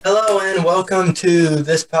welcome to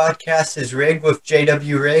this podcast is Rig with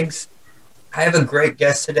JW Riggs. I have a great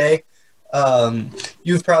guest today.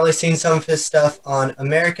 You've probably seen some of his stuff on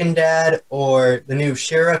American Dad or the new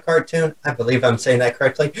Shira cartoon. I believe I'm saying that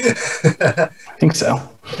correctly. I think so.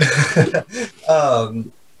 I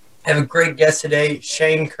have a great guest today,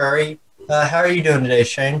 Shane Curry. How are you doing today,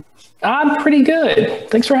 Shane? I'm pretty good.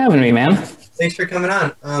 Thanks for having me, man. Thanks for coming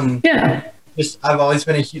on. Yeah. I've always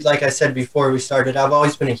been like I said before we started, I've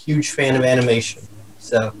always been a huge fan of animation.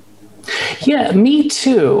 So. Yeah, me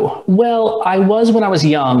too. Well, I was when I was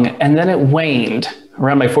young, and then it waned.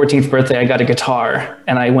 Around my 14th birthday, I got a guitar,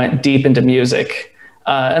 and I went deep into music.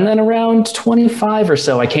 And then around 25 or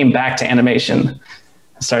so, I came back to animation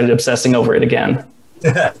and started obsessing over it again.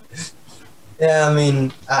 Yeah, I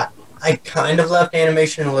mean, I kind of left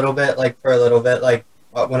animation a little bit, for a little bit,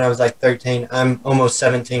 when I was 13. I'm almost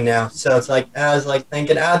 17 now, so it's I was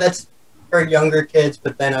thinking, that's for younger kids,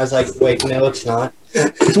 but then I was wait, no, it's not.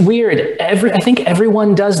 It's weird. I think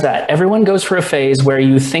everyone does that. Everyone goes for a phase where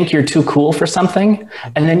you think you're too cool for something,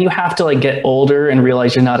 and then you have to get older and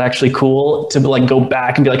realize you're not actually cool to go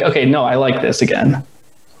back and be okay, no, I like this again.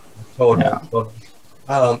 Totally.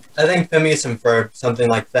 I think Phineas and Ferb, something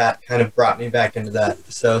like that, kind of brought me back into that.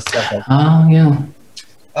 So stuff like that. Oh yeah.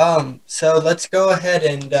 So let's go ahead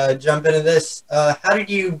and jump into this. How did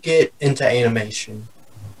you get into animation?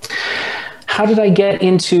 How did I get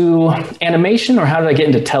into animation, or how did I get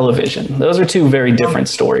into television? Those are two very different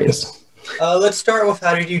stories. Let's start with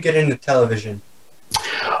how did you get into television?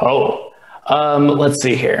 Let's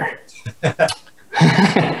see here.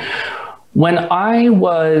 When I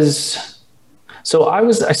wanted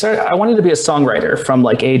to be a songwriter from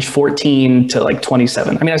age 14 to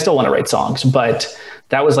 27. I mean, I still want to write songs, but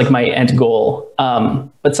that was my end goal.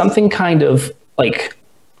 But something kind of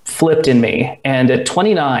flipped in me. And at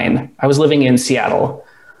 29, I was living in Seattle.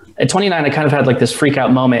 At 29, I kind of had this freak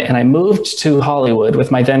out moment, and I moved to Hollywood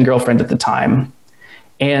with my then girlfriend at the time.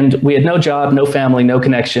 And we had no job, no family, no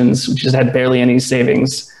connections. We just had barely any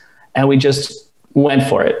savings, and we just went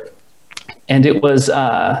for it. And it was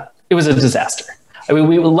a disaster. I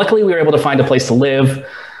mean, luckily we were able to find a place to live.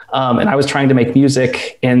 And I was trying to make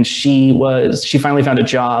music, and she finally found a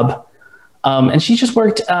job. And she just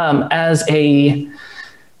worked as a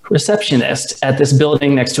receptionist at this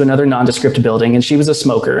building next to another nondescript building. And she was a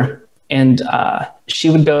smoker, and she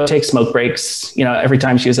would go take smoke breaks, every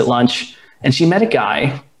time she was at lunch. And she met a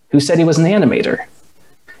guy who said he was an animator.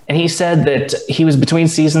 And he said that he was between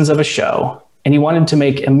seasons of a show, and he wanted to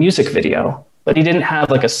make a music video, but he didn't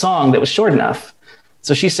have a song that was short enough.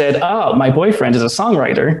 So she said, "Oh, my boyfriend is a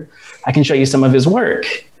songwriter. I can show you some of his work."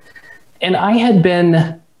 And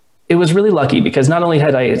it was really lucky, because not only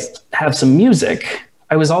had I have some music,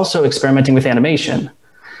 I was also experimenting with animation.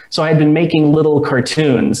 So I had been making little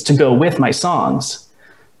cartoons to go with my songs.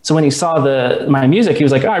 So when he saw my music, he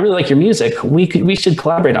was like, "Oh, I really like your music. We should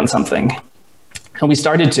collaborate on something." And we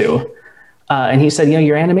started to. And he said,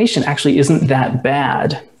 "Your animation actually isn't that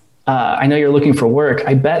bad. I know you're looking for work.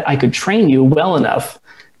 I bet I could train you well enough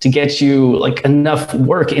to get you enough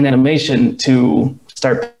work in animation to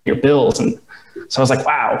start paying your bills." And so I was like,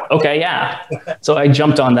 wow, okay, yeah. So I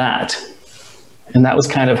jumped on that. And that was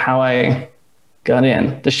kind of how I got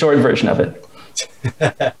in, the short version of it.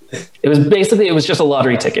 It was just a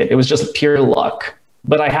lottery ticket. It was just pure luck.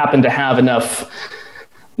 But I happened to have enough,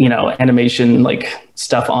 animation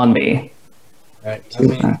stuff on me. Right.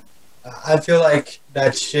 I feel like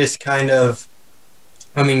that's just kind of,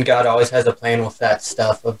 God always has a plan with that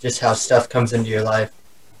stuff, of just how stuff comes into your life.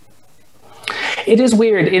 It is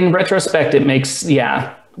weird. In retrospect, it makes,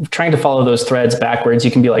 trying to follow those threads backwards, you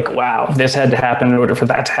can be wow, this had to happen in order for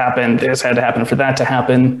that to happen. This had to happen for that to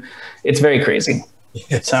happen. It's very crazy.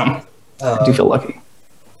 Yes. So I do feel lucky.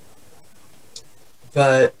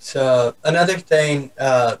 But another thing,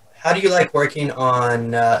 how do you like working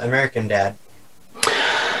on American Dad?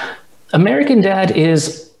 American Dad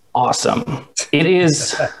is awesome. It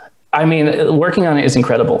is, working on it is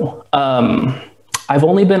incredible. I've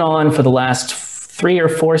only been on for the last 3 or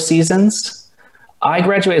 4 seasons. I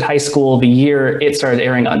graduated high school the year it started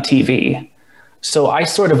airing on TV. So I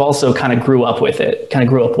sort of also kind of grew up with it, kind of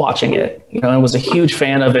grew up watching it, and was a huge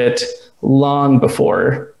fan of it long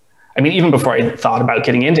before, even before I thought about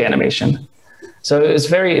getting into animation. So it was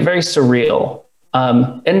very, very surreal.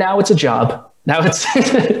 And now it's a job. Now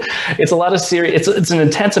it's a lot of serious, it's an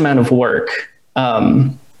intense amount of work,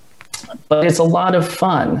 but it's a lot of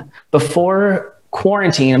fun. Before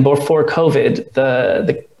quarantine and before COVID,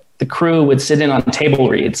 the crew would sit in on table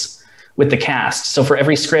reads with the cast. So for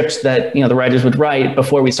every script that, the writers would write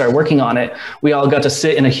before we started working on it, we all got to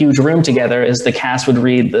sit in a huge room together as the cast would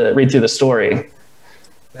read through the story.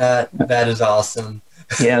 That is awesome.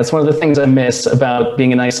 Yeah, that's one of the things I miss about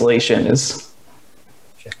being in isolation is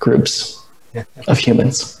groups of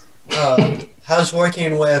humans. How's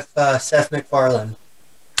working with Seth MacFarlane?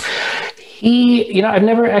 I've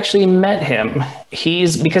never actually met him.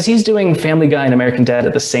 Because he's doing Family Guy and American Dad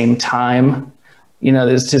at the same time.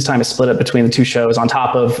 His time is split up between the two shows on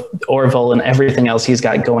top of Orville and everything else he's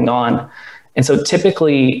got going on. And so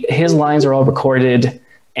typically his lines are all recorded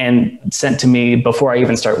and sent to me before I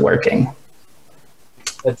even start working.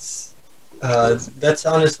 That's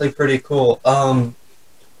honestly pretty cool.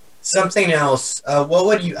 Something else, I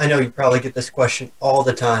know you probably get this question all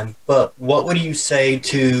the time, but what would you say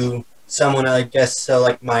to someone, I guess, so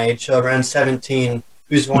like my age, so around 17,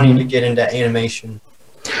 who's wanting to get into animation?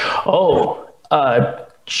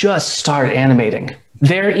 Just start animating.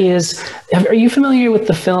 Are you familiar with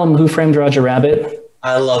the film Who Framed Roger Rabbit?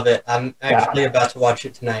 I love it. I'm actually about to watch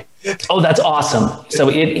it tonight. Oh, that's awesome. So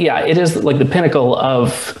it is like the pinnacle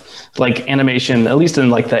of like animation, at least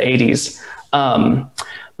in like the 80s.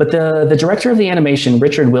 But the director of the animation,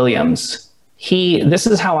 Richard Williams, this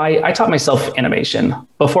is how I taught myself animation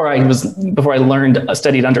before I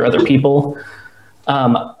studied under other people.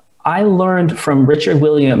 I learned from Richard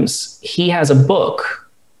Williams. He has a book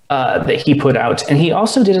that he put out, and he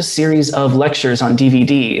also did a series of lectures on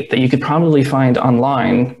DVD that you could probably find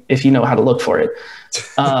online if you know how to look for it.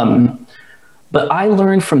 But I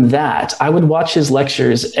learned from that. I would watch his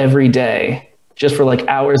lectures every day, just for like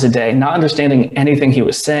hours a day, not understanding anything he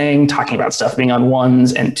was saying, talking about stuff being on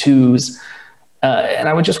ones and twos. And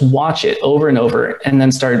I would just watch it over and over and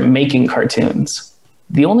then start making cartoons.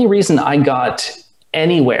 The only reason I got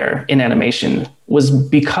anywhere in animation was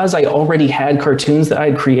because I already had cartoons that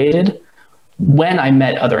I had created when I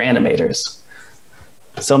met other animators.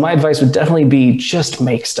 So my advice would definitely be just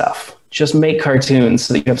make stuff. Just make cartoons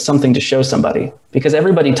so that you have something to show somebody, because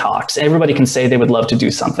everybody talks. Everybody can say they would love to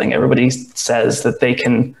do something. Everybody says that they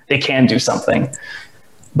can do something,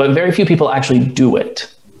 but very few people actually do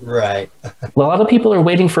it. Right. A lot of people are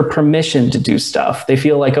waiting for permission to do stuff. They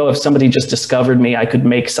feel like, if somebody just discovered me, I could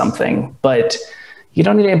make something, but you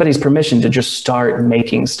don't need anybody's permission to just start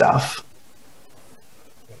making stuff.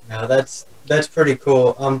 Now that's pretty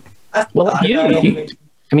cool.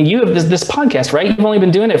 You have this podcast, right? You've only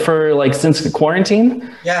been doing it for like since the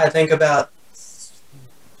quarantine. Yeah, I think about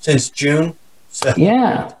since June. So.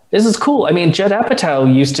 Yeah, this is cool. I mean, Judd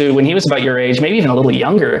Apatow used to, when he was about your age, maybe even a little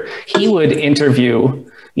younger, he would interview,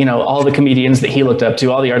 all the comedians that he looked up to,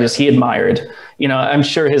 all the artists he admired. I'm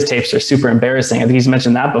sure his tapes are super embarrassing. I think he's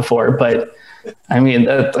mentioned that before, but I mean,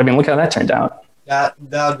 look how that turned out. That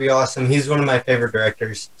would be awesome. He's one of my favorite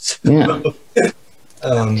directors. So.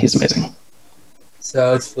 Yeah, he's amazing.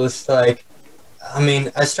 So it's just like,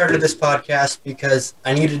 I started this podcast because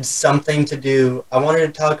I needed something to do. I wanted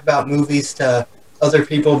to talk about movies to other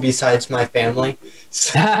people besides my family,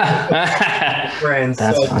 friends.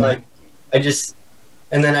 That's so it's funny. like,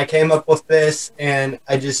 and then I came up with this, and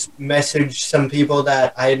I just messaged some people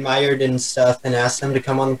that I admired and stuff and asked them to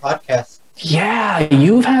come on the podcast. Yeah,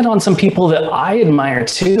 you've had on some people that I admire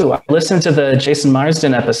too. I listened to the Jason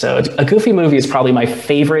Marsden episode. A Goofy Movie is probably my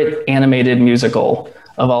favorite animated musical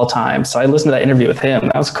of all time. So I listened to that interview with him.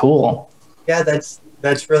 That was cool. Yeah, that's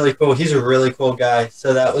really cool. He's a really cool guy.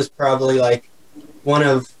 So that was probably like one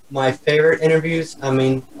of my favorite interviews.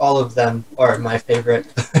 All of them are my favorite.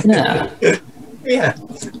 Yeah. Yeah.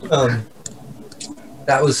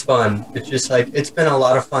 That was fun. It's just like, it's been a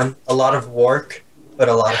lot of fun, a lot of work, but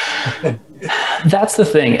a lot of fun. That's the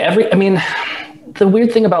thing. The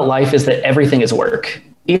weird thing about life is that everything is work.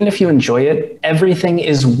 Even if you enjoy it, everything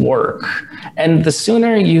is work. And the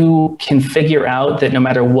sooner you can figure out that no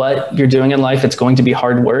matter what you're doing in life, it's going to be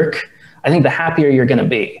hard work, I think the happier you're going to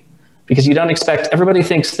be. Because you don't expect, everybody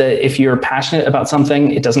thinks that if you're passionate about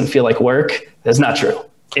something, it doesn't feel like work. That's not true.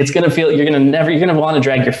 It's going to feel, you're going to want to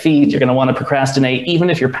drag your feet. You're going to want to procrastinate, even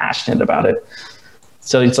if you're passionate about it.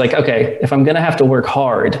 So it's like, okay, if I'm going to have to work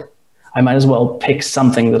hard, I might as well pick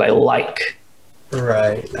something that I like.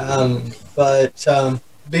 Right. But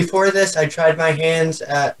before this, I tried my hands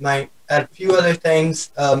at a few other things.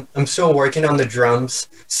 I'm still working on the drums.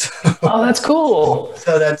 So, oh, that's cool.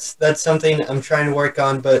 So that's something I'm trying to work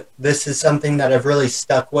on. But this is something that I've really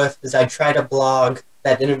stuck with. Is I tried a blog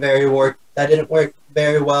that didn't work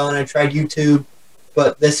very well, and I tried YouTube.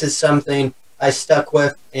 But this is something I stuck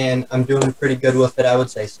with, and I'm doing pretty good with it, I would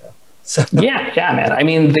say so. Yeah,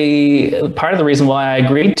 man. The part of the reason why I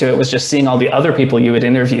agreed to it was just seeing all the other people you had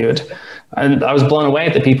interviewed. And I was blown away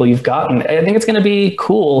at the people you've gotten. I think it's going to be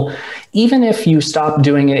cool, even if you stop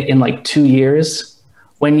doing it in like 2 years.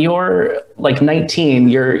 When you're like 19,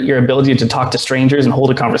 your ability to talk to strangers and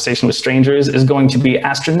hold a conversation with strangers is going to be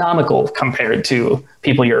astronomical compared to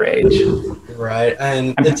people your age. Right.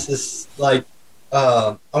 And it's this like,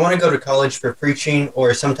 I want to go to college for preaching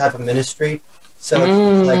or some type of ministry. So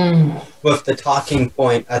it's like with the talking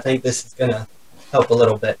point, I think this is going to help a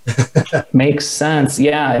little bit. Makes sense.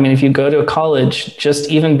 Yeah. I mean, if you go to a college, just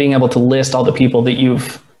even being able to list all the people that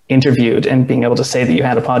you've interviewed and being able to say that you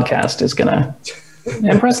had a podcast is going to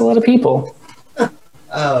impress a lot of people.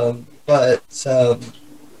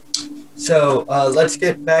 So let's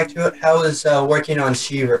get back to it. How is working on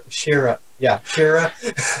Shira? Yeah, Shira.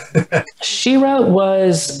 Shira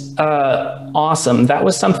was awesome. That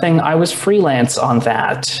was something I was freelance on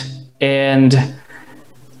that, and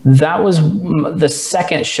that was the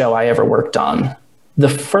second show I ever worked on. The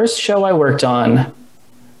first show I worked on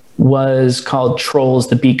was called Trolls: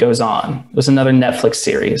 The Beat Goes On. It was another Netflix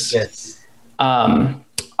series. Yes.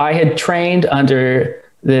 I had trained under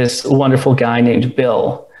this wonderful guy named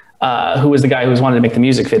Bill, who was the guy who was wanted to make the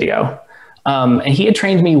music video. And he had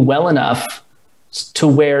trained me well enough to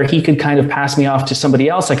where he could kind of pass me off to somebody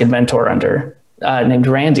else I could mentor under, named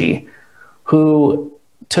Randy, who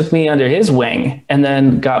took me under his wing and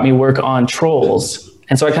then got me work on Trolls.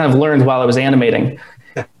 And so I kind of learned while I was animating.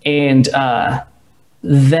 And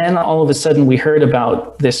then all of a sudden we heard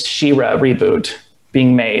about this She-Ra reboot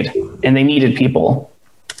being made and they needed people.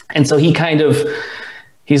 And so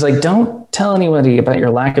he's like, don't tell anybody about your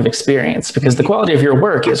lack of experience because the quality of your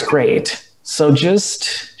work is great. So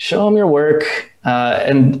just show them your work.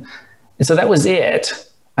 And so that was it.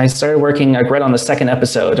 I started working like right on the second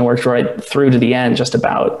episode and worked right through to the end just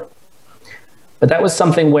about. But that was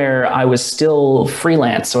something where I was still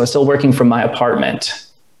freelance. So I was still working from my apartment.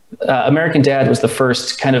 American Dad was the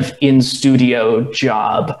first kind of in-studio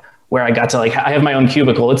job where I got to like, I have my own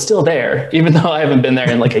cubicle. It's still there, even though I haven't been there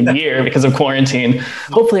in like a year because of quarantine.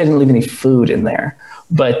 Hopefully I didn't leave any food in there,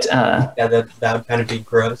 but yeah, that would kind of be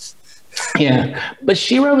gross. Yeah, but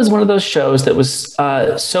She-Ra was one of those shows that was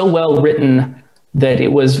so well written that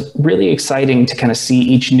it was really exciting to kind of see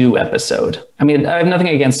each new episode. I mean, I have nothing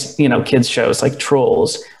against, kids shows like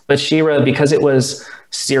Trolls, but She-Ra, because it was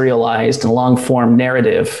serialized and long form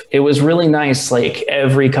narrative, it was really nice, like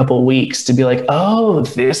every couple of weeks to be like, oh,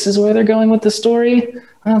 this is where they're going with the story.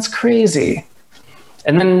 That's crazy.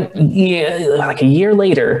 And then like a year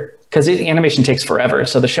later, because animation takes forever.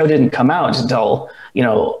 So the show didn't come out until,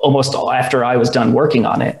 almost after I was done working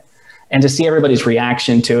on it. And to see everybody's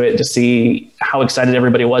reaction to it, to see how excited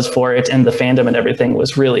everybody was for it and the fandom and everything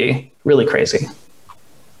was really, really crazy.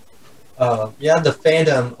 Yeah, the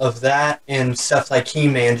fandom of that and stuff like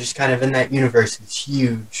He-Man just kind of in that universe is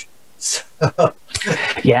huge. So.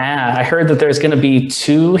 Yeah, I heard that there's going to be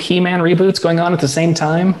 2 He-Man reboots going on at the same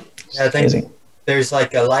time. Yeah, I think there's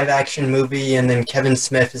like a live action movie and then Kevin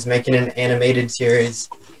Smith is making an animated series.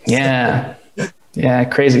 Yeah. Yeah,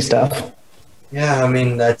 crazy stuff. Yeah, I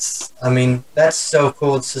mean that's so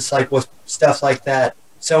cool. It's just like with stuff like that,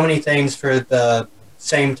 so many things for the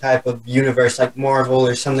same type of universe like Marvel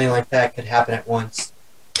or something like that could happen at once.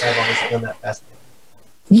 I've always found that fascinating.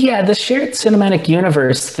 Yeah, the shared cinematic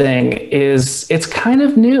universe thing it's kind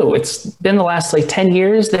of new. It's been the last like 10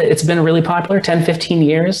 years that it's been really popular, 10, 15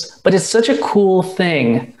 years, but it's such a cool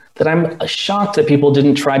thing that I'm shocked that people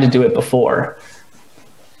didn't try to do it before.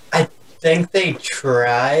 I think they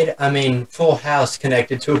tried. I mean, Full House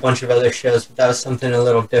connected to a bunch of other shows, but that was something a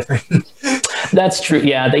little different. That's true.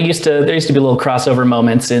 Yeah, there used to be little crossover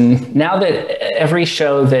moments, and now that every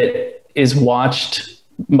show that is watched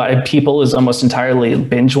by people is almost entirely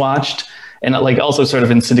binge watched, and like also sort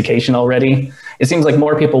of in syndication already, it seems like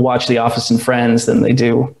more people watch The Office and Friends than they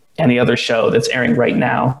do any other show that's airing right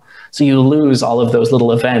now. So you lose all of those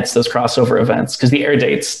little events, those crossover events, because the air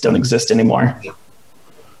dates don't exist anymore.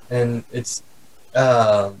 And it's,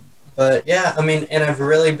 but yeah, I mean, and I've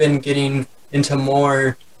really been getting into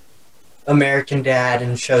more American Dad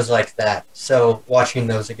and shows like that. So watching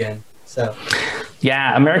those again. So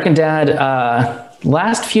yeah, American Dad,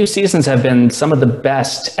 last few seasons have been some of the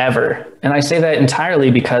best ever. And I say that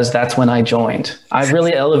entirely because that's when I joined. I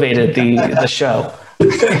really elevated the show.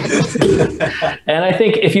 And I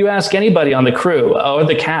think if you ask anybody on the crew or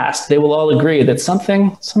the cast, they will all agree that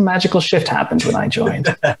some magical shift happened when I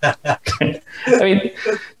joined. I mean,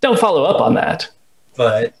 don't follow up on that.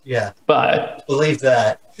 But yeah, believe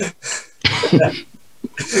that.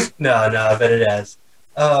 No, I bet it has.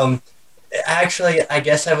 Actually, I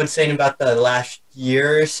guess I would say in about the last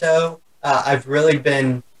year or so, I've really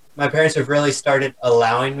been, my parents have really started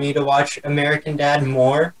allowing me to watch American Dad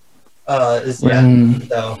more. Yeah,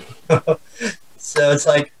 so so it's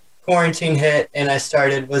like quarantine hit, and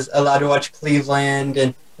was allowed to watch Cleveland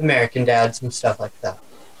and American Dad, some stuff like that.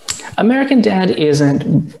 American Dad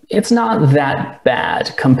it's not that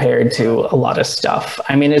bad compared to a lot of stuff.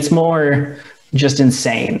 I mean, it's more just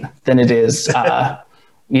insane than it is,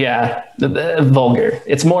 vulgar.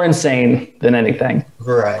 It's more insane than anything.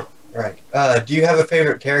 Right. Do you have a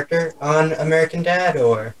favorite character on American Dad,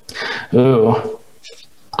 or? Ooh.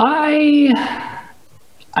 I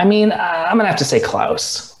mean, I'm gonna have to say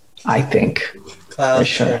Klaus. I think Klaus, for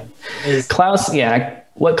sure. Klaus, yeah.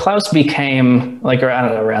 What Klaus became, like,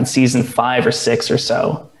 around season 5 or 6 or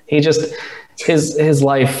so, his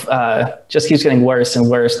life just keeps getting worse and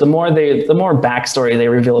worse. The more backstory they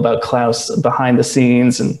reveal about Klaus behind the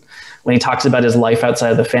scenes, and when he talks about his life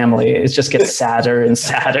outside of the family, it just gets sadder and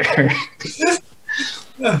sadder.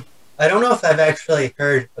 I don't know if I've actually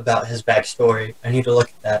heard about his backstory. I need to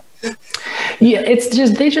look at that. Yeah,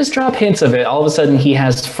 they just drop hints of it. All of a sudden, he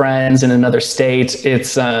has friends in another state.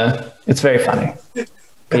 It's very funny.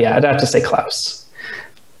 But yeah, I'd have to say Klaus.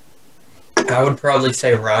 I would probably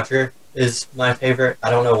say Roger is my favorite. I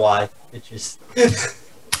don't know why. It just.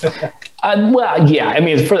 Well, yeah. I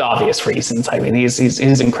mean, for the obvious reasons. I mean, he's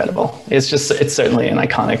incredible. It's certainly an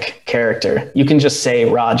iconic character. You can just say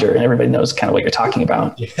Roger, and everybody knows kind of what you're talking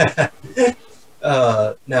about. Yeah.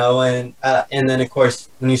 No, and then of course,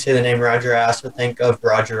 when you say the name Roger, I also think of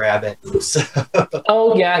Roger Rabbit. So.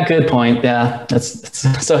 Oh yeah, good point. Yeah,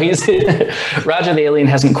 so he's Roger the alien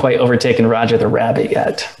hasn't quite overtaken Roger the Rabbit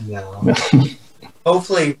yet. No.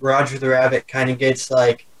 Hopefully, Roger the Rabbit kind of gets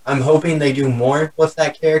like. I'm hoping they do more with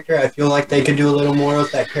that character. I feel like they could do a little more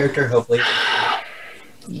with that character. Hopefully.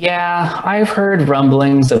 Yeah, I've heard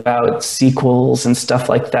rumblings about sequels and stuff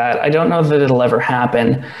like that. I don't know that it'll ever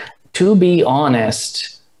happen. To be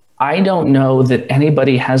honest, I don't know that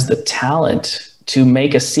anybody has the talent to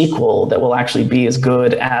make a sequel that will actually be as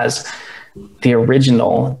good as the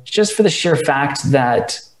original, just for the sheer fact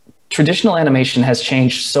that traditional animation has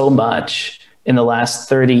changed so much in the last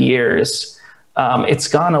 30 years. It's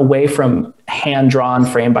gone away from hand-drawn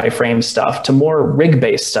frame-by-frame stuff to more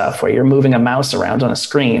rig-based stuff where you're moving a mouse around on a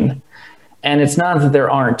screen. And it's not that there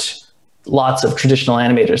aren't lots of traditional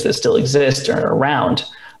animators that still exist or are around,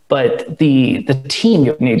 but the team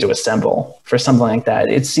you need to assemble for something like that,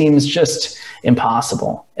 it seems just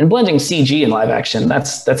impossible. And blending CG and live action,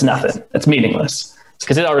 that's nothing. That's meaningless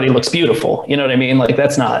because it already looks beautiful. You know what I mean? Like,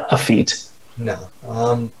 that's not a feat. No.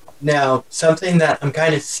 Now, something that I'm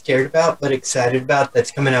kind of scared about but excited about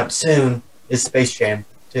that's coming out soon is Space Jam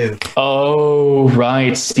 2. Oh,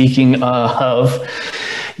 right. Speaking of,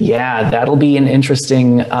 yeah, that'll be an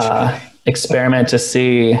interesting experiment to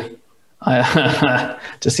see.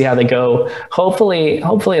 To see how they go. Hopefully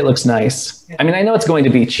it looks nice. I mean, I know it's going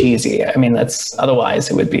to be cheesy. I mean,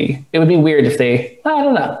 otherwise it would be weird if I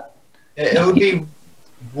don't know. It would be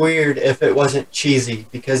weird if it wasn't cheesy,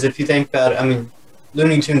 because if you think about it, I mean,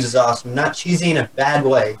 Looney Tunes is awesome. Not cheesy in a bad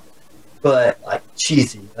way, but like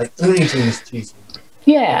cheesy. Like Looney Tunes cheesy.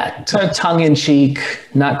 Yeah, tongue in cheek,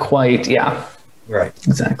 not quite. Yeah. Right.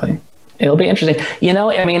 Exactly. It'll be interesting. You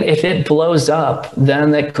know, I mean, if it blows up,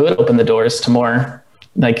 then that could open the doors to more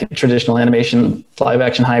like traditional animation, live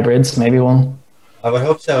action hybrids. Maybe I would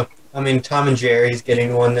hope so. I mean, Tom and Jerry's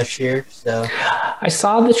getting one this year, so. I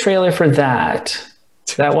saw the trailer for that.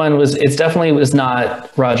 That one it definitely was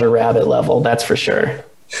not Roger Rabbit level. That's for sure.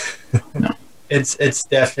 No. It's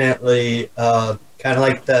definitely kind of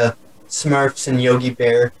like the Smurfs and Yogi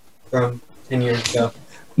Bear from 10 years ago.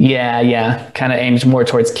 Yeah. Kind of aimed more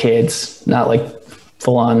towards kids, not like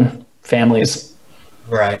full-on families.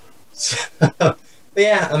 Right. But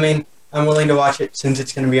yeah, I mean, I'm willing to watch it since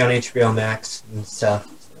it's going to be on HBO Max and stuff.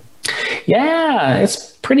 So. Yeah,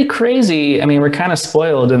 it's pretty crazy. I mean, we're kind of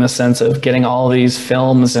spoiled in the sense of getting all these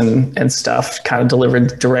films and stuff kind of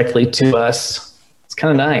delivered directly to us. It's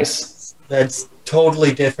kind of nice. That's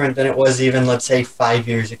totally different than it was even, let's say, 5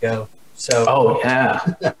 years ago. So. Oh,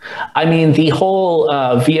 yeah. I mean, the whole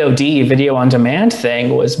VOD, video on demand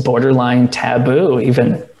thing was borderline taboo,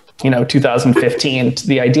 even, 2015.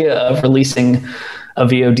 The idea of releasing a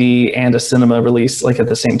VOD and a cinema release like at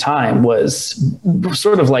the same time was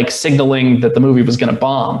sort of like signaling that the movie was going to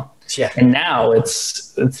bomb. Yeah. And now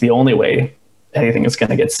it's the only way anything is going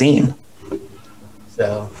to get seen.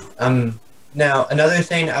 So, now, another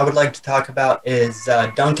thing I would like to talk about is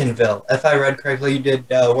Duncanville. If I read correctly, you did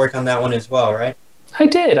work on that one as well, right? I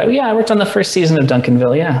did. I worked on the first season of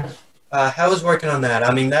Duncanville, yeah. How was working on that?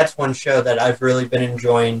 I mean, that's one show that I've really been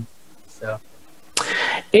enjoying. So,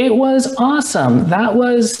 It was awesome. That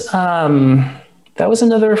was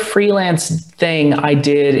another freelance thing I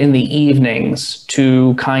did in the evenings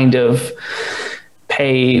to kind of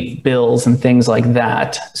pay bills and things like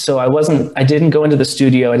that. So I didn't go into the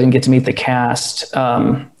studio. I didn't get to meet the cast.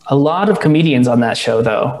 A lot of comedians on that show,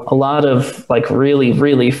 though, a lot of like really,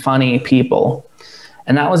 really funny people.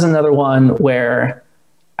 And that was another one where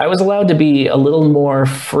I was allowed to be a little more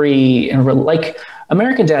free and like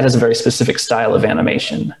American Dad has a very specific style of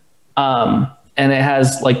animation. And it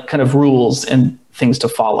has like kind of rules and things to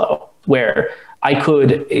follow where I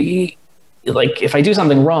could, like, if I do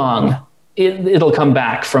something wrong, it'll come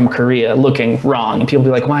back from Korea looking wrong. And people be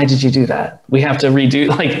like, why did you do that? We have to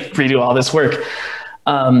redo all this work.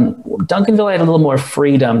 Duncanville, I had a little more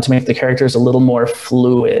freedom to make the characters a little more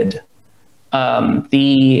fluid.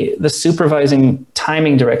 The supervising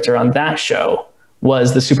timing director on that show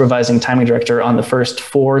was the supervising timing director on the first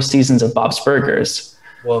 4 seasons of Bob's Burgers.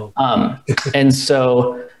 Whoa. And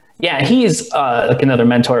so, yeah, he's like another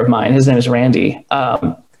mentor of mine. His name is Randy.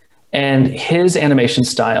 And his animation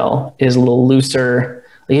style is a little looser.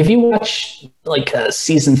 Like if you watch like a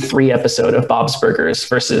season 3 episode of Bob's Burgers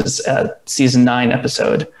versus a season 9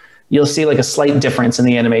 episode, you'll see like a slight difference in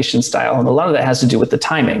the animation style. And a lot of that has to do with the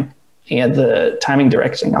timing and the timing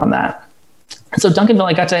directing on that. And so Duncanville,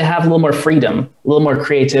 I got to have a little more freedom, a little more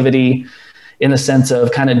creativity in the sense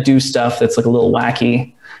of kind of do stuff that's like a little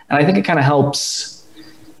wacky. And I think it kind of helps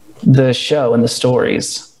the show and the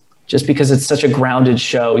stories just because it's such a grounded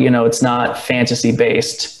show. You know, it's not fantasy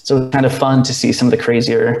based. So it's kind of fun to see some of the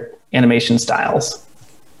crazier animation styles.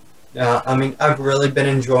 I mean, I've really been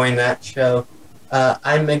enjoying that show.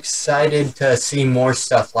 I'm excited to see more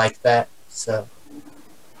stuff like that. So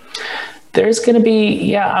there's going to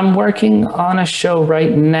be, I'm working on a show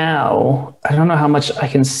right now. I don't know how much I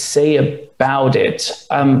can say about it.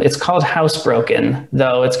 It's called Housebroken,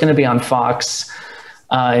 though. It's going to be on Fox.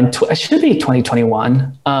 It should be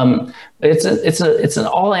 2021. It's an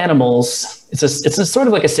all animals. It's a sort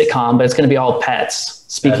of like a sitcom, but it's going to be all pets,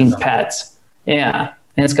 speaking pets. Yeah.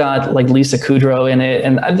 And it's got like Lisa Kudrow in it.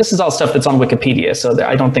 And this is all stuff that's on Wikipedia. So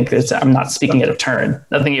I don't think I'm not speaking out of turn.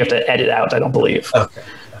 Nothing you have to edit out, I don't believe. Okay.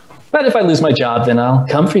 But if I lose my job, then I'll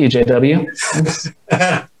come for you, JW.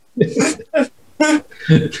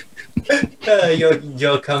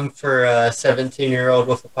 You'll come for a 17-year-old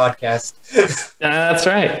with a podcast. That's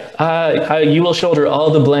right. You will shoulder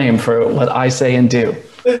all the blame for what I say and do.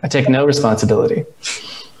 I take no responsibility.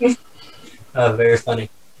 Very funny.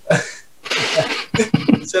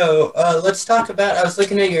 So let's talk about, I was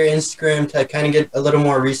looking at your Instagram to kind of get a little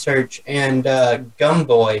more research, and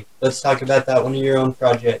Gumboy. Let's talk about that, one of your own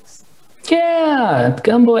projects. Yeah,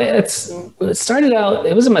 Gumboy, it started out,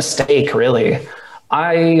 it was a mistake, really.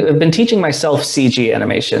 I have been teaching myself CG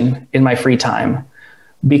animation in my free time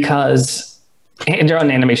because, and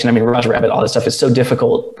on animation, I mean, Roger Rabbit, all this stuff is so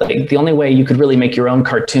difficult. Like, the only way you could really make your own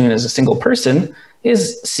cartoon as a single person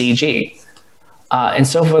is CG. And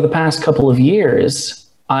so for the past couple of years,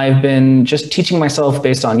 I've been just teaching myself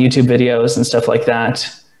based on YouTube videos and stuff like that.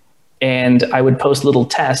 And I would post little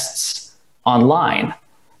tests online.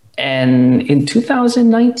 And in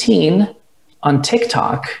 2019 on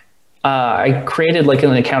TikTok, I created like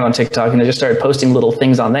an account on TikTok and I just started posting little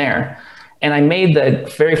things on there. And I made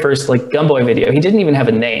the very first like Gumboy video. He didn't even have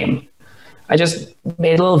a name. I just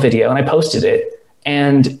made a little video and I posted it.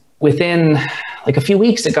 And within like a few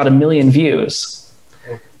weeks, it got 1 million views.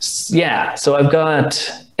 Yeah. So I've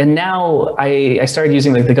got, and now I started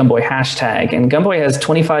using like the Gumboy hashtag, and Gumboy has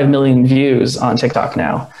 25 million views on TikTok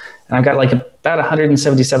now. And I've got like about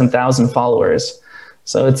 177,000 followers.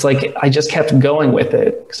 So it's like, I just kept going with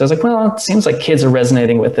it because I was like, well, it seems like kids are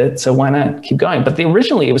resonating with it, so why not keep going? But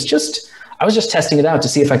originally I was just testing it out to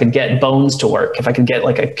see if I could get bones to work, if I could get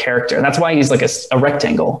like a character. And that's why he's like a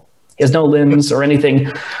rectangle. He has no limbs or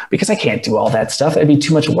anything because I can't do all that stuff. It'd be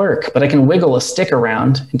too much work, but I can wiggle a stick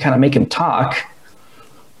around and kind of make him talk.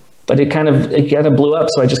 But it kind of blew up.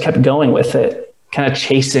 So I just kept going with it, kind of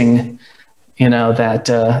chasing, that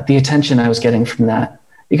the attention I was getting from that.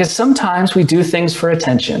 Because sometimes we do things for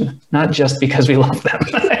attention, not just because we love them.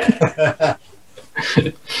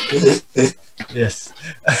 Yes.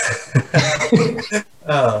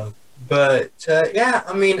 Yeah,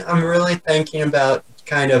 I mean, I'm really thinking about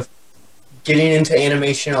kind of getting into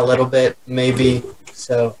animation a little bit, maybe.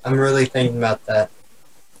 So I'm really thinking about that.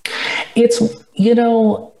 It's,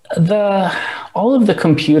 all of the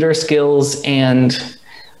computer skills and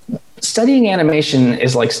studying animation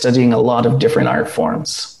is like studying a lot of different art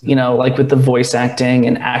forms, like with the voice acting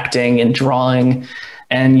and drawing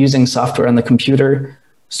and using software on the computer.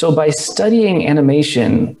 So by studying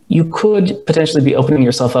animation, you could potentially be opening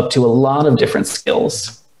yourself up to a lot of different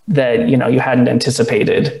skills that you hadn't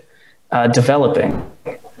anticipated developing.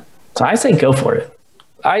 So I say go for it.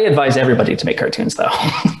 I advise everybody to make cartoons, though.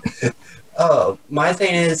 Oh, my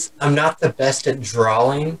thing is I'm not the best at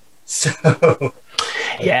drawing, so.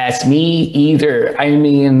 Yes, me either. I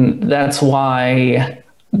mean, that's why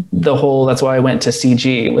I went to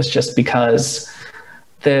CG, was just because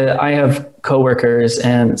I have coworkers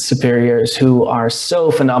and superiors who are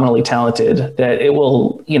so phenomenally talented that it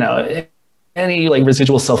will, any like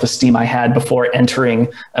residual self-esteem I had before entering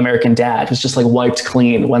American Dad was just like wiped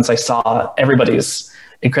clean once I saw everybody's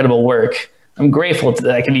incredible work. I'm grateful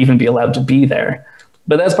that I could even be allowed to be there.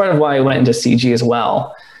 But that's part of why I went into CG as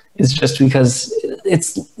well, is just because it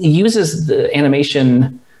uses the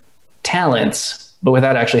animation talents, but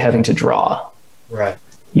without actually having to draw. Right.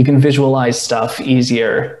 You can visualize stuff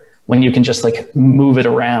easier when you can just like move it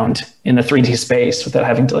around in a 3D space without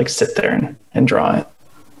having to like sit there and draw it.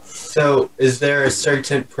 So is there a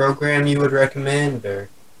certain program you would recommend, or?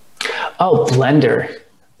 Oh, Blender.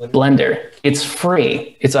 It's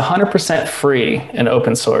free. It's 100% free and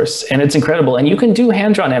open source, and it's incredible. And you can do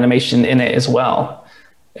hand-drawn animation in it as well.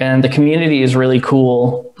 And the community is really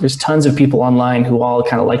cool. There's tons of people online who all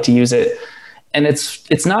kind of like to use it. And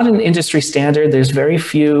it's not an industry standard. There's very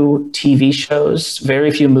few TV shows, very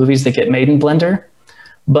few movies that get made in Blender.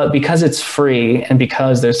 But because it's free and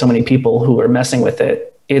because there's so many people who are messing with it,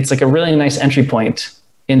 it's like a really nice entry point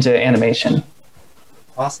into animation.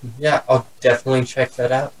 Awesome. Yeah, I'll definitely check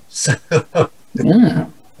that out. So, yeah.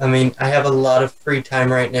 I mean, I have a lot of free time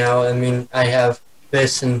right now. I mean, I have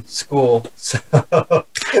this in school. So.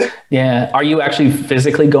 Yeah. Are you actually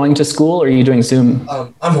physically going to school, or are you doing Zoom?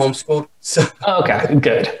 I'm homeschooled. So. Okay.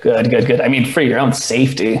 Good. I mean, for your own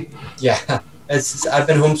safety. Yeah. I've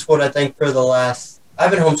been homeschooled, I think,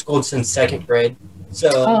 I've been homeschooled since second grade. So,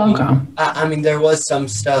 okay. I mean, there was some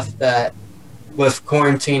stuff that, with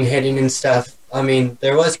quarantine hitting and stuff, I mean,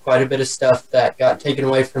 there was quite a bit of stuff that got taken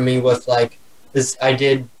away from me with, like, this. I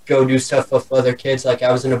did go do stuff with other kids, like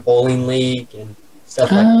I was in a bowling league and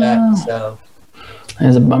stuff like that, so.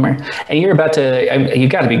 That's a bummer. And you're about to, you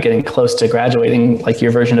got to be getting close to graduating, like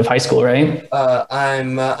your version of high school, right? I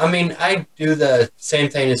mean, I do the same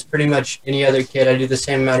thing as pretty much any other kid. I do the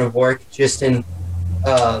same amount of work, just in,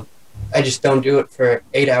 I just don't do it for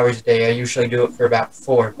 8 hours a day. I usually do it for about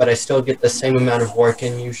 4, but I still get the same amount of work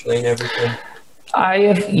in usually and everything.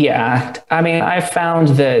 I mean, I found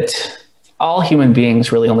that all human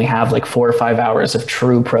beings really only have like 4 or 5 hours of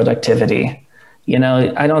true productivity.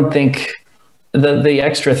 I don't think the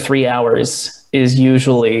extra 3 hours is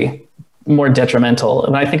usually more detrimental.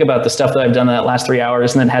 When I think about the stuff that I've done in that last 3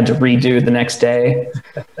 hours and then had to redo the next day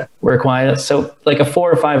work-wise. So like a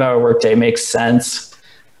 4 or 5 hour workday makes sense,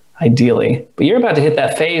 ideally. But you're about to hit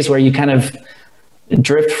that phase where you kind of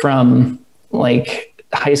drift from like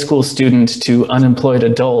high school student to unemployed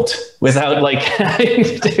adult without like having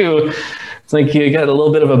to, it's like you got a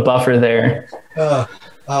little bit of a buffer there.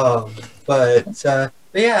 But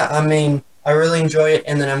yeah, I mean, I really enjoy it,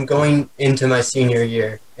 and then I'm going into my senior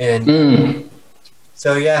year, and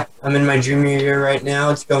so yeah, I'm in my junior year right now.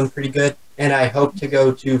 It's going pretty good, and I hope to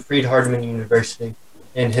go to Freed-Hardeman University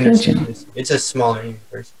in Henderson. It's a smaller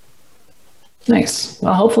university. Nice.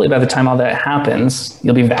 Well, hopefully by the time all that happens,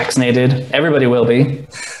 you'll be vaccinated. Everybody will be.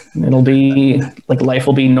 It'll be like life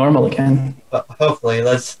will be normal again. Hopefully,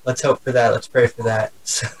 let's hope for that. Let's pray for that.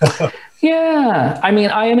 So. Yeah, I mean,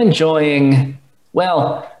 I am enjoying.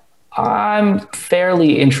 Well, I'm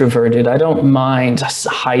fairly introverted. I don't mind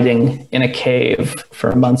hiding in a cave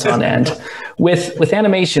for months on end. With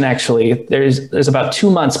animation, actually, there's about 2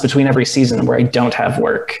 months between every season where I don't have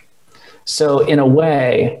work. So in a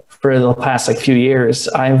way, for the past like few years,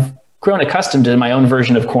 I've grown accustomed to my own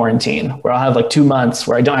version of quarantine, where I'll have like 2 months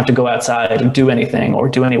where I don't have to go outside or do anything or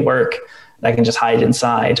do any work. I can just hide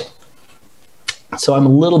inside. So I'm a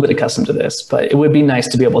little bit accustomed to this, but it would be nice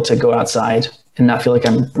to be able to go outside and not feel like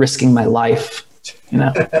I'm risking my life,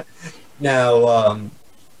 Now,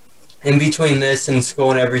 in between this and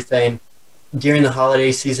school and everything, during the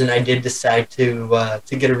holiday season, I did decide to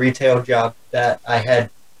get a retail job that I had.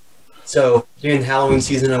 So during the Halloween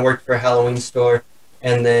season, I worked for a Halloween store,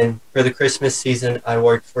 and then for the Christmas season, I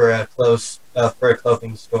worked for a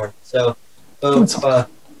clothing store. So both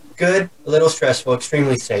good, a little stressful,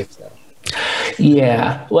 extremely safe though.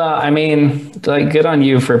 Yeah, well, I mean, like, good on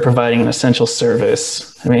you for providing an essential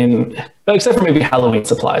service. I mean, except for maybe Halloween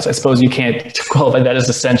supplies. I suppose you can't qualify that as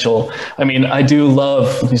essential. I mean, I do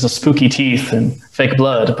love these spooky teeth and fake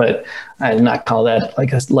blood, but I did not call that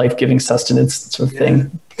like a life-giving sustenance sort of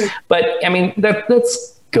thing. But I mean,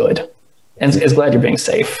 that's good. And is glad you're being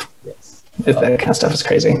safe. Yes. That kind of stuff is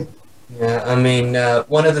crazy. Yeah, I mean,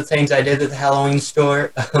 one of the things I did at the Halloween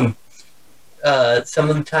store, some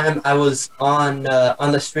of the time I was on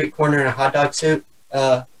the street corner in a hot dog suit,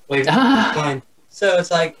 waving sign. So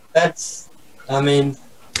it's like, that's, I mean,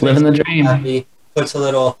 living the dream. Happy,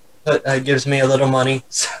 gives me a little money.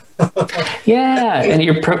 Yeah, and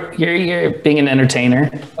you're being an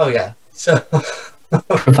entertainer. Oh yeah, so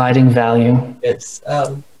providing value. It's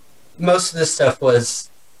most of the stuff was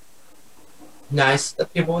nice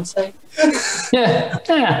that people would say.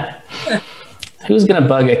 Yeah. Who's gonna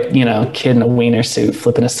bug a kid in a wiener suit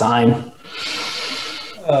flipping a sign?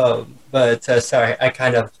 But sorry, I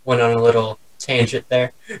kind of went on a little tangent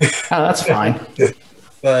there. Oh, that's fine.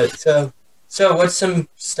 But so what's some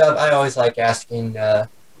stuff I always like asking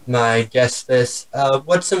my guests this?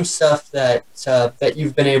 What's some stuff that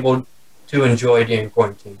you've been able to enjoy during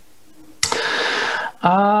quarantine?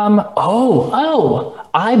 I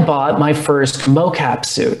bought my first mocap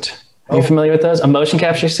suit. Are you familiar with those? A motion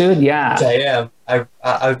capture suit? Yeah. Yeah.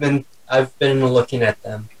 I've been looking at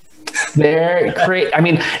them. They're great. I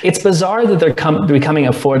mean, it's bizarre that they're becoming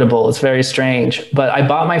affordable. It's very strange. But I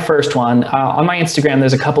bought my first one. On my Instagram,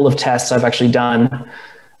 there's a couple of tests I've actually done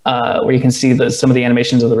where you can see some of the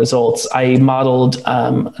animations of the results. I modeled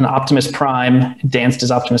an Optimus Prime, danced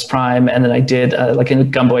as Optimus Prime, and then I did like a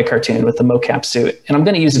Gumboy cartoon with the mocap suit. And I'm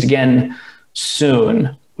going to use it again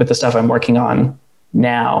soon with the stuff I'm working on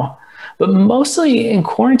now. But mostly in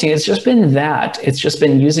quarantine, it's just been that. It's just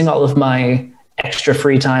been using all of my extra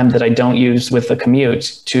free time that I don't use with the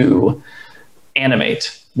commute to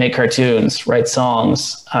animate, make cartoons, write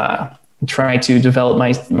songs, try to develop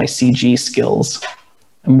my CG skills.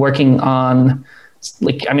 I'm working on,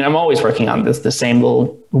 I'm always working on the same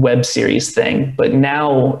little web series thing, but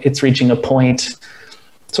now it's reaching a point,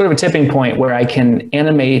 sort of a tipping point, where I can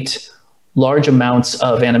animate large amounts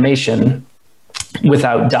of animation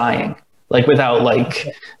without dying. Without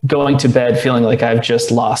going to bed feeling like I've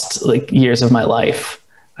just lost years of my life.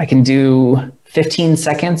 I can do 15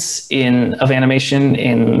 seconds of animation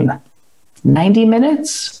in 90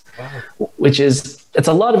 minutes, which it's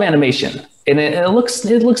a lot of animation, and it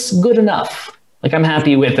looks good enough. I'm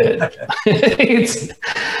happy with it.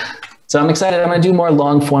 So I'm excited. I'm going to do more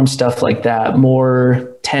long form stuff like that,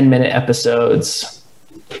 more 10-minute episodes,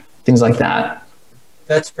 things like that.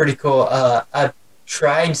 That's pretty cool. I've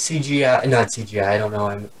tried CGI, not CGI, I don't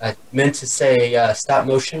know. I meant to say stop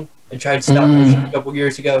motion. I tried stop motion a couple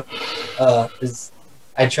years ago.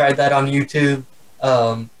 I tried that on YouTube.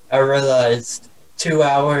 I realized 2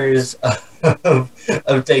 hours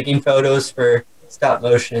of taking photos for stop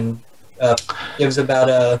motion gives about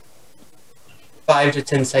a 5 to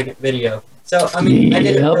 10 second video. So, I mean, I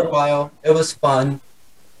did it for a while. It was fun.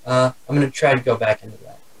 I'm going to try to go back into that.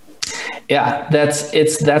 Yeah,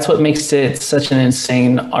 that's what makes it such an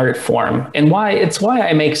insane art form, and why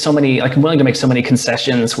I make so many, I'm willing to make so many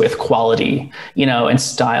concessions with quality, and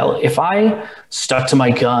style. If I stuck to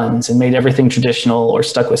my guns and made everything traditional or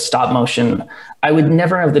stuck with stop motion, I would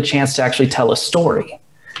never have the chance to actually tell a story.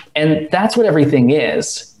 And that's what everything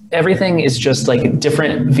is. Everything is just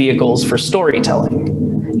different vehicles for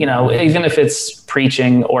storytelling. Even if it's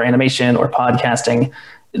preaching or animation or podcasting,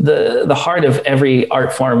 the heart of every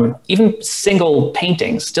art form, even single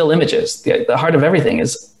paintings, still images, the heart of everything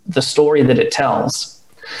is the story that it tells.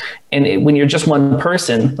 And when you're just one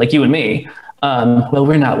person, like you and me, well,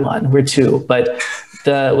 we're not one, we're two, but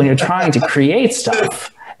when you're trying to create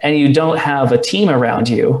stuff and you don't have a team around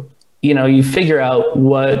you, you figure out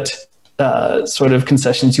what sort of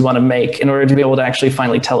concessions you want to make in order to be able to actually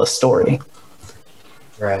finally tell a story.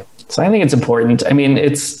 Right. So I think it's important. I mean,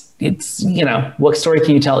 it's what story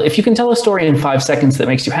can you tell? If you can tell a story in 5 seconds that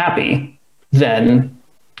makes you happy, then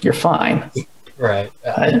you're fine. Right.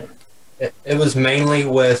 It was mainly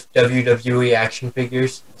with WWE action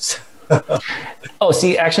figures. Oh,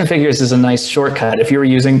 see, action figures is a nice shortcut. If you were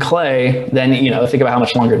using clay, then, think about how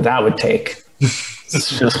much longer that would take.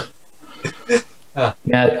 It's just...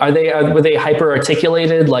 Yeah. Were they hyper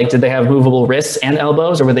articulated? Did they have movable wrists and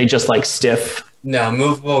elbows, or were they just stiff? No,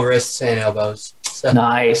 movable wrists and elbows. So.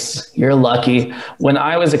 Nice. You're lucky. When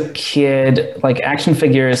I was a kid, action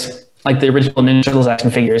figures, the original Ninja Turtles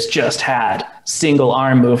action figures, just had single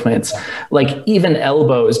arm movements. Even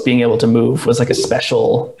elbows being able to move was a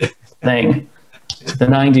special thing. The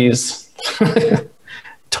 90s,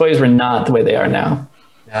 toys were not the way they are now.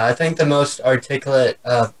 I think the most articulate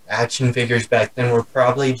action figures back then were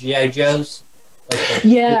probably G.I. Joes.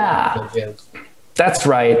 Yeah. Joes. That's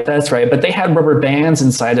right. But they had rubber bands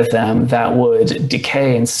inside of them that would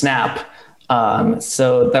decay and snap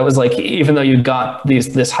So that was like, even though you got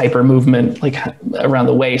this hyper movement like around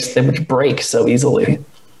the waist, they would break so easily.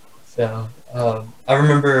 So I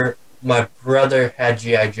remember my brother had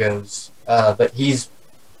GI Joes, but he's,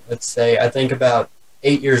 let's say, I think about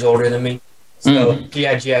 8 years older than me. So he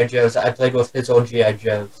had GI Joes. I played with his old GI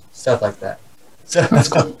Joes, stuff like that. So That's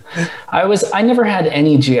cool. I never had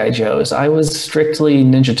any GI Joes. I was strictly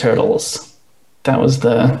Ninja Turtles. That was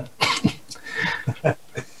the.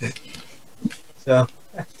 So,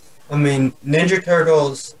 I mean, Ninja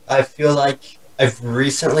Turtles, I feel like I've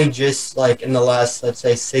recently just, like, in the last, let's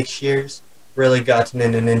say, 6 years, really gotten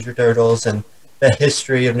into Ninja Turtles and the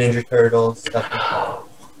history of Ninja Turtles, stuff like that.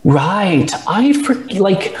 Right. I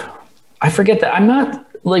forget that I'm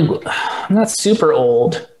not super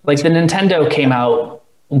old. Like the Nintendo came out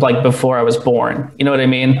like before I was born. You know what I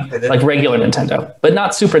mean? Like regular Nintendo, but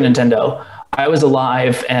not Super Nintendo. I was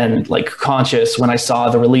alive and like conscious when I saw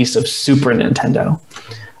the release of Super Nintendo.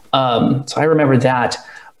 So I remember that.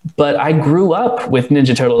 But I grew up with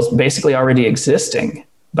Ninja Turtles basically already existing.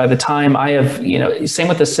 By the time I have, same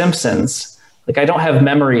with The Simpsons. Like I don't have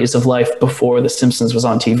memories of life before The Simpsons was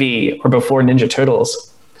on TV or before Ninja Turtles.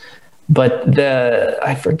 But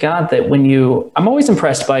I forgot that I'm always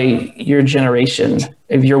impressed by your generation,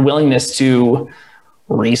 of your willingness to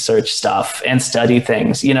research stuff and study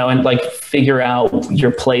things, and like figure out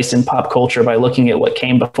your place in pop culture by looking at what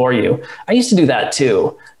came before you. I used to do that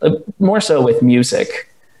too, more so with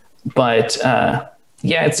music. But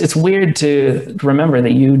yeah, it's weird to remember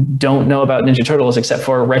that you don't know about Ninja Turtles except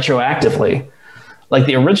for retroactively. Like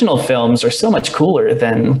the original films are so much cooler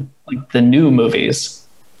than like the new movies.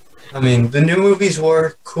 I mean, the new movies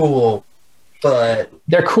were cool, but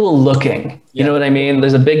they're cool looking. You know what I mean?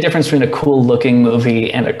 There's a big difference between a cool looking movie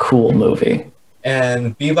and a cool movie.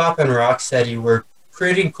 And Bebop and Rocksteady were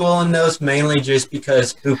pretty cool in those, mainly just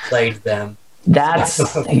because who played them.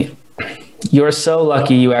 You're so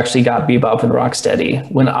lucky you actually got Bebop and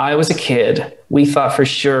Rocksteady. When I was a kid, we thought for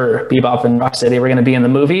sure Bebop and Rocksteady were going to be in the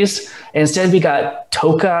movies. And instead we got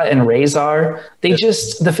Toka and Razor. The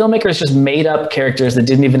filmmakers just made up characters that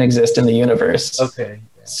didn't even exist in the universe. Okay.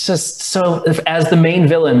 It's just so, as the main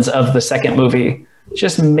villains of the second movie,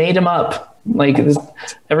 just made them up. Like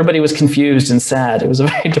everybody was confused and sad. It was a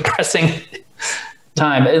very depressing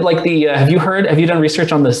time. Like have you done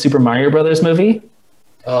research on the Super Mario Brothers movie?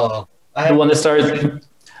 Oh. The one that stars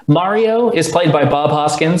Mario is played by Bob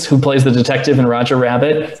Hoskins, who plays the detective in Roger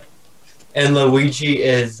Rabbit. And Luigi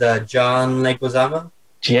is John Leguizamo?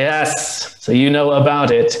 Yes. So you know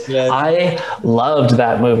about it. Yes. I loved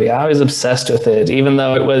that movie. I was obsessed with it, even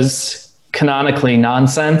though it was canonically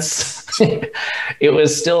nonsense. It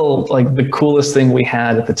was still like the coolest thing we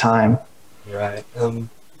had at the time. Right.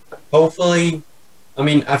 Hopefully, I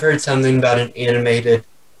mean, I've heard something about an animated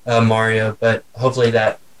Mario, but hopefully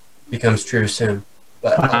that becomes true soon.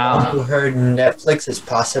 But wow. I've also heard Netflix is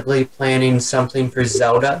possibly planning something for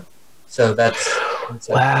Zelda. So that's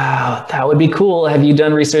wow, that would be cool. Have you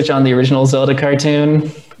done research on the original Zelda cartoon?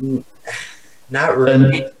 Not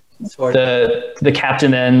really. The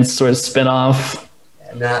Captain N sort of spin-off?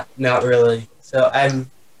 Not really. So I'm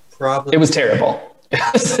probably... It was terrible.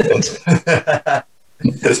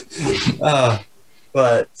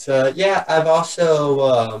 Yeah, I've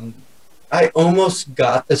also... I almost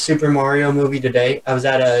got the Super Mario movie today. I was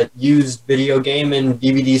at a used video game and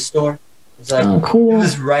DVD store. It was like, oh, cool. It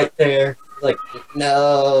was right there. Like,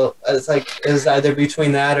 no. It's like, it was either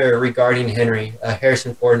between that or Regarding Henry, a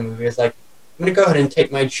Harrison Ford movie. It's like, I'm going to go ahead and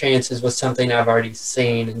take my chances with something I've already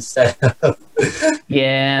seen instead of...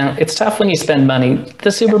 Yeah, it's tough when you spend money.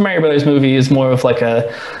 The Super Mario Brothers movie is more of like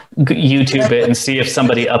a YouTube it and see if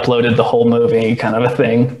somebody uploaded the whole movie kind of a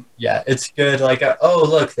thing. Yeah, it's good. Like, oh,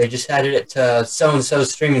 look, they just added it to so-and-so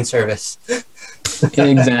streaming service.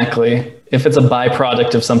 Exactly. If it's a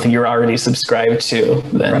byproduct of something you're already subscribed to,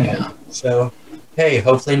 then right. Yeah. So, hey,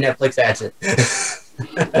 hopefully Netflix adds it.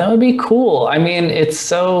 That would be cool. I mean, it's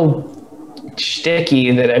so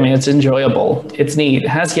sticky that, I mean, it's enjoyable. It's neat. It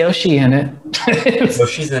has Yoshi in it.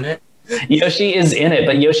 Yoshi's in it? Yoshi is in it,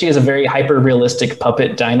 but Yoshi is a very hyper-realistic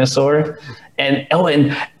puppet dinosaur. And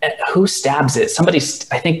who stabs it? Somebody,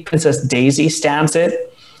 I think Princess Daisy stabs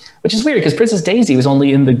it, which is weird because Princess Daisy was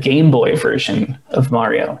only in the Game Boy version of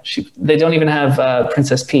Mario. They don't even have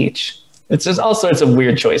Princess Peach. It's just all sorts of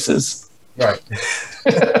weird choices. Right.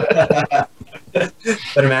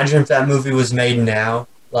 But imagine if that movie was made now,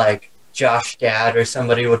 like Josh Gad or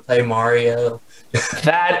somebody would play Mario.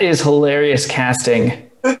 That is hilarious casting.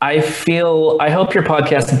 I hope your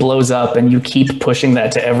podcast blows up and you keep pushing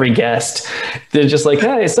that to every guest. They're just like,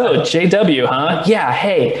 hey, so JW, huh? Yeah,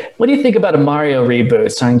 hey, what do you think about a Mario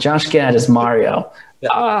reboot starring Josh Gad as Mario?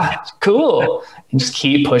 Cool. And just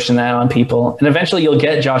keep pushing that on people. And eventually you'll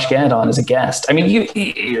get Josh Gad on as a guest. I mean, you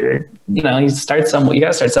gotta start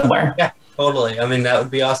somewhere. Yeah, totally. I mean, that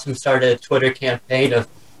would be awesome. Start a Twitter campaign of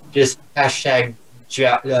just hashtag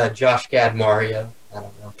Josh Gad Mario. I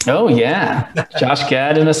don't know. Oh yeah, Josh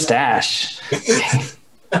Gad in a stash,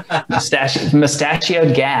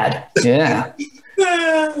 mustachioed Gad. Yeah.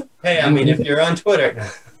 Hey, I mean, if you're on Twitter,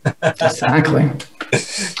 exactly.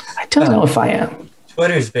 I don't know if I am.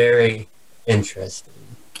 Twitter's very interesting.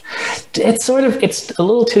 It's a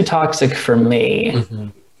little too toxic for me. Mm-hmm.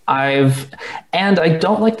 I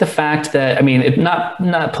don't like the fact that, I mean,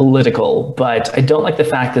 not political, but I don't like the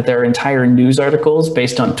fact that there are entire news articles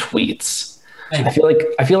based on tweets. I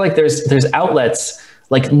feel like there's outlets,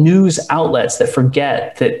 like news outlets, that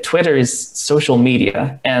forget that Twitter is social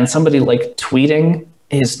media, and somebody like tweeting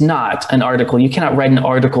is not an article. You cannot write an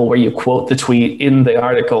article where you quote the tweet in the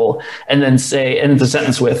article and then end the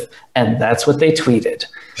sentence with, and that's what they tweeted.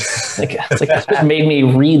 It's like that's what made me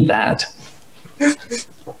read that.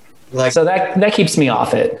 So that keeps me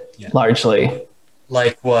off it, largely.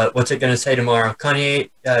 Like what? What's it going to say tomorrow? Kanye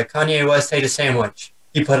West ate a sandwich.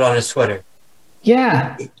 He put it on his Twitter.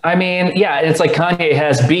 Yeah. I mean, yeah, it's like Kanye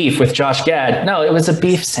has beef with Josh Gad. No, it was a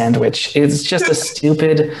beef sandwich. It's just a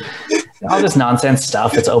stupid, all this nonsense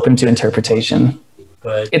stuff that's open to interpretation.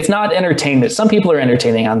 But it's not entertainment. Some people are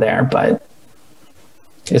entertaining on there, but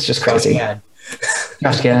it's just crazy.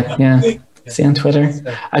 Josh Gad, yeah. See on Twitter.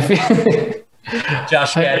 I feel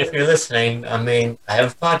Josh Gad, if you're listening, I mean, I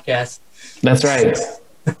have a podcast. That's right.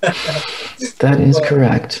 That is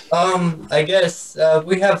correct. I guess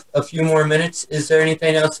we have a few more minutes. Is there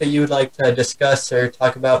anything else that you would like to discuss or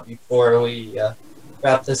talk about before we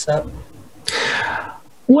wrap this up?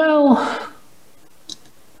 Well,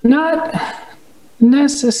 not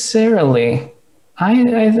necessarily. I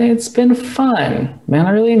it's been fun, man.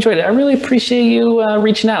 I really enjoyed it. I really appreciate you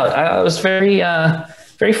reaching out. I was very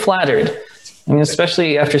very flattered. I mean,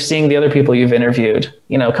 especially after seeing the other people you've interviewed.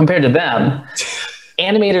 You know, compared to them,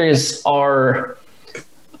 animators are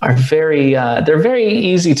very they're very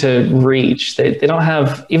easy to reach. They don't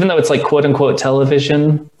have, even though it's like quote unquote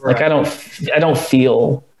television. Right. Like I don't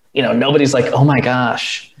feel, you know, nobody's like, oh my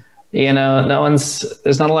gosh, you know,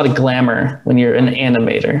 there's not a lot of glamour when you're an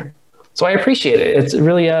animator. So I appreciate it. It's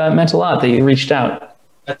really meant a lot that you reached out.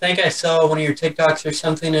 I think I saw one of your TikToks or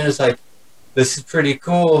something, and it was like, this is pretty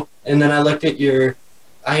cool. And then I looked at your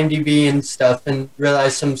IMDb and stuff and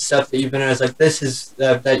realized some stuff that you've been in. I was like, this is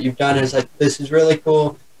that you've done. I was like, this is really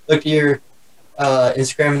cool. Looked at your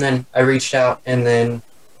Instagram, and then I reached out, and then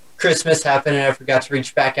Christmas happened, and I forgot to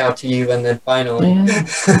reach back out to you, and then finally.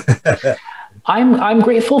 Yeah. I'm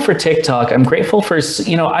grateful for TikTok. I'm grateful for,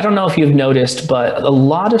 you know, I don't know if you've noticed, but a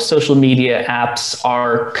lot of social media apps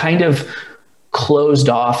are kind of closed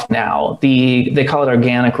off now. They call it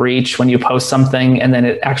organic reach, when you post something and then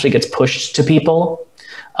it actually gets pushed to people.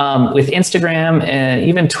 With Instagram and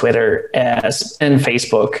even Twitter and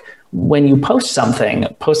Facebook, when you post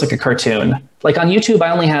like a cartoon, like on YouTube,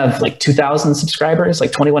 I only have like 2,000 subscribers,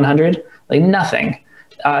 like 2,100, like nothing.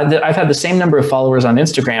 I've had the same number of followers on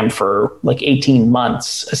Instagram for like 18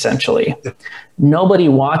 months, essentially. Nobody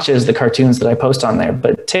watches the cartoons that I post on there,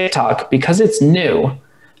 but TikTok, because it's new,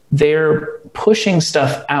 they're pushing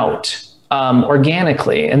stuff out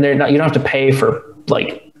organically, and you don't have to pay for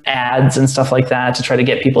like ads and stuff like that to try to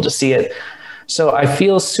get people to see it. So I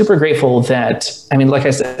feel super grateful that, I mean, like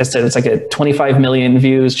I said, it's like a 25 million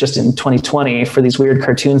views just in 2020 for these weird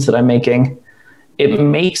cartoons that I'm making. It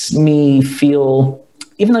makes me feel,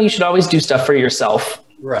 even though you should always do stuff for yourself,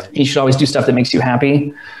 right? You should always do stuff that makes you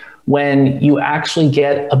happy. When you actually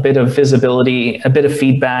get a bit of visibility, a bit of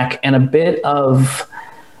feedback, and a bit of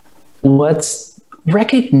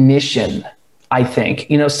recognition, I think,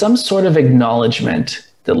 you know, some sort of acknowledgement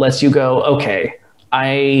that lets you go, okay,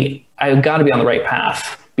 I've got to be on the right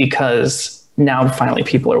path, because now finally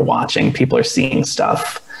people are watching, people are seeing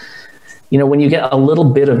stuff. You know, when you get a little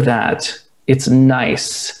bit of that, it's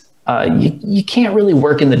nice. You can't really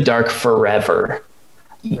work in the dark forever.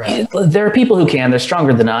 Right. There are people who can. They're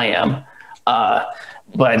stronger than I am.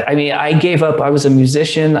 But I mean, I gave up. I was a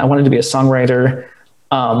musician. I wanted to be a songwriter.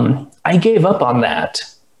 I gave up on that.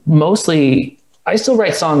 Mostly, I still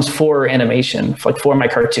write songs for animation, like for my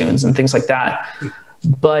cartoons and things like that.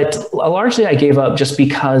 But largely I gave up just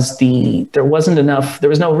because there was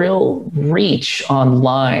no real reach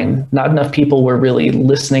online. Not enough people were really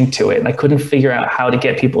listening to it, and I couldn't figure out how to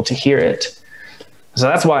get people to hear it. So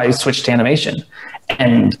that's why I switched to animation.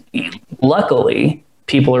 And luckily,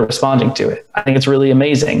 people are responding to it. I think it's really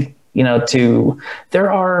amazing.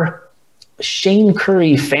 There are Shane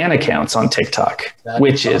Curry fan accounts on TikTok,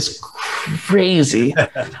 which is crazy.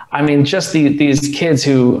 I mean, just these kids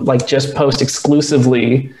who like just post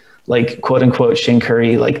exclusively like quote unquote Shane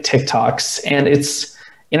Curry like TikToks, and it's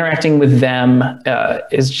interacting with them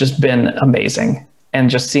has just been amazing. And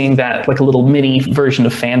just seeing that like a little mini version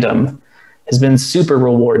of fandom has been super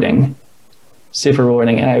rewarding,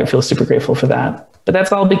 and I feel super grateful for that. But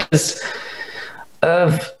that's all because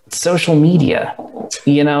of social media.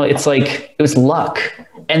 It's like it was luck.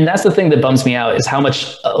 And that's the thing that bums me out, is how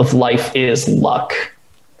much of life is luck.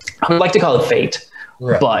 I would like to call it fate,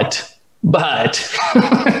 right. but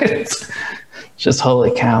it's just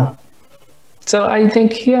holy cow. So I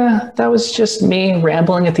think, that was just me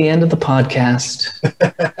rambling at the end of the podcast,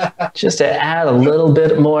 just to add a little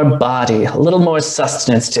bit more body, a little more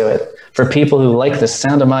sustenance to it for people who like the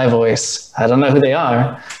sound of my voice. I don't know who they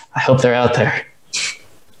are. I hope they're out there.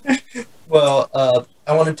 Well,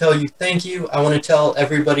 I want to tell you thank you. I want to tell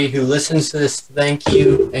everybody who listens to this thank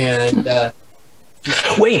you. And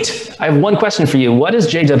wait, I have one question for you. What does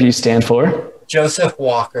JW stand for? Joseph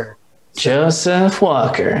Walker. Joseph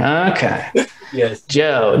Walker. Okay. Yes.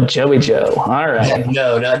 Joey Joe. All right.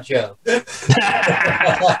 No, not Joe. Well,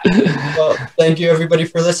 thank you everybody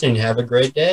for listening. Have a great day.